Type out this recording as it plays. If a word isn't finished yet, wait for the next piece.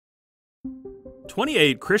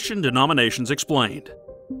28 Christian Denominations Explained.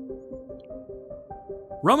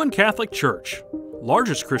 Roman Catholic Church,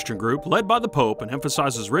 largest Christian group led by the Pope and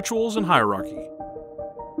emphasizes rituals and hierarchy.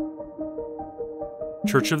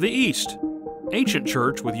 Church of the East, ancient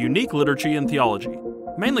church with unique liturgy and theology,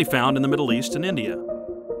 mainly found in the Middle East and India.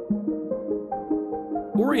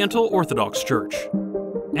 Oriental Orthodox Church,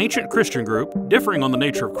 ancient Christian group differing on the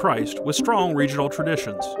nature of Christ with strong regional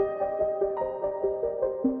traditions.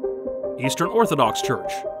 Eastern Orthodox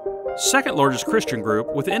Church, second largest Christian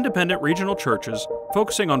group with independent regional churches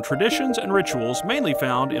focusing on traditions and rituals mainly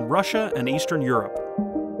found in Russia and Eastern Europe.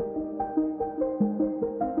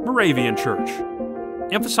 Moravian Church,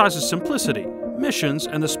 emphasizes simplicity, missions,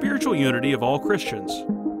 and the spiritual unity of all Christians.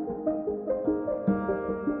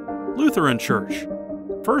 Lutheran Church,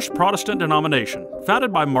 first Protestant denomination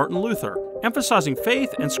founded by Martin Luther, emphasizing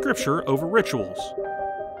faith and scripture over rituals.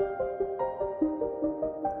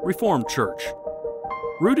 Reformed Church,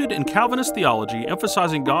 rooted in Calvinist theology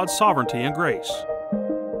emphasizing God's sovereignty and grace.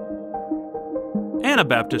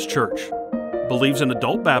 Anabaptist Church, believes in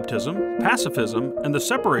adult baptism, pacifism, and the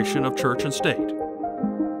separation of church and state.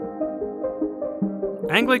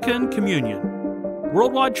 Anglican Communion,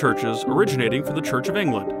 worldwide churches originating from the Church of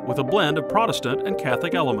England with a blend of Protestant and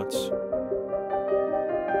Catholic elements.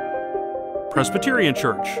 Presbyterian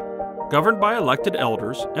Church, governed by elected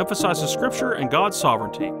elders, emphasizes Scripture and God's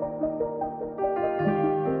sovereignty.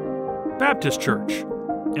 Baptist Church,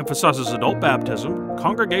 emphasizes adult baptism,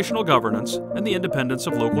 congregational governance, and the independence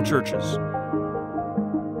of local churches.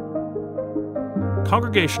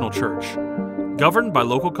 Congregational Church, governed by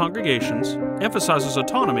local congregations, emphasizes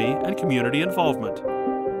autonomy and community involvement.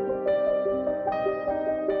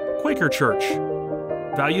 Quaker Church,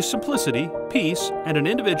 values simplicity, peace, and an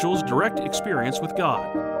individual's direct experience with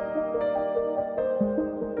God.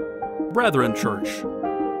 Brethren Church,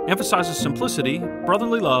 emphasizes simplicity,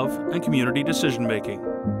 brotherly love, and community decision-making.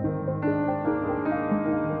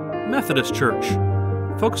 Methodist Church,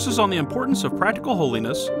 focuses on the importance of practical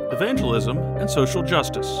holiness, evangelism, and social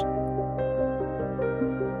justice.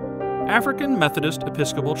 African Methodist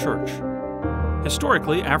Episcopal Church,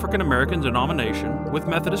 historically African-American denomination with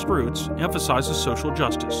Methodist roots, emphasizes social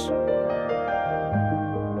justice.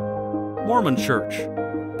 Mormon Church,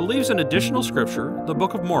 believes in additional scripture, the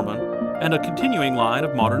Book of Mormon, and a continuing line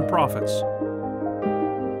of modern prophets.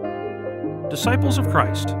 Disciples of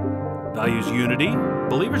Christ, values unity,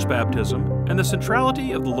 believers' baptism, and the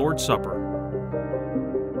centrality of the Lord's Supper.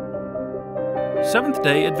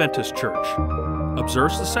 Seventh-day Adventist Church,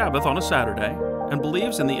 observes the Sabbath on a Saturday and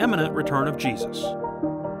believes in the imminent return of Jesus.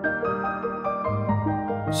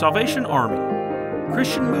 Salvation Army,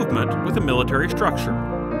 Christian movement with a military structure,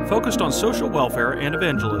 focused on social welfare and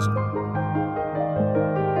evangelism.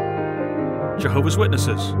 Jehovah's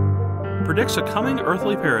Witnesses, predicts a coming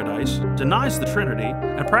earthly paradise, denies the Trinity,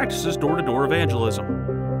 and practices door-to-door evangelism.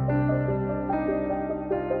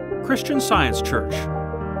 Christian Science Church,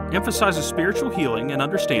 emphasizes spiritual healing and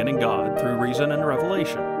understanding God through reason and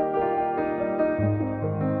revelation.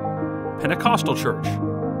 Pentecostal Church,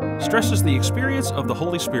 stresses the experience of the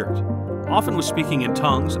Holy Spirit, often with speaking in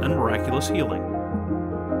tongues and miraculous healing.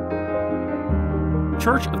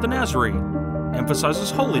 Church of the Nazarene,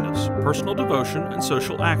 emphasizes holiness, personal devotion, and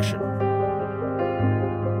social action.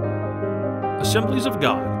 Assemblies of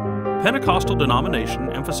God, Pentecostal denomination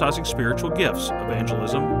emphasizing spiritual gifts,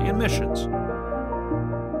 evangelism, and missions.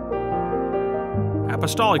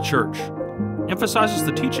 Apostolic Church, emphasizes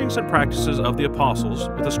the teachings and practices of the apostles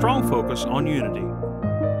with a strong focus on unity.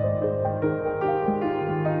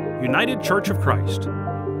 United Church of Christ,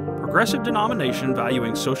 progressive denomination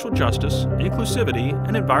valuing social justice, inclusivity,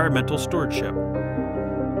 and environmental stewardship.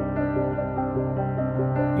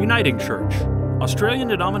 Uniting Church, Australian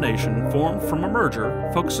denomination formed from a merger,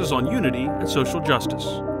 focuses on unity and social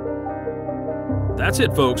justice. That's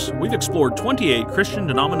it, folks. We've explored 28 Christian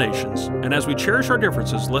denominations, and as we cherish our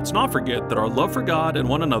differences, let's not forget that our love for God and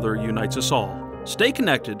one another unites us all. Stay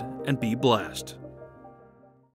connected and be blessed.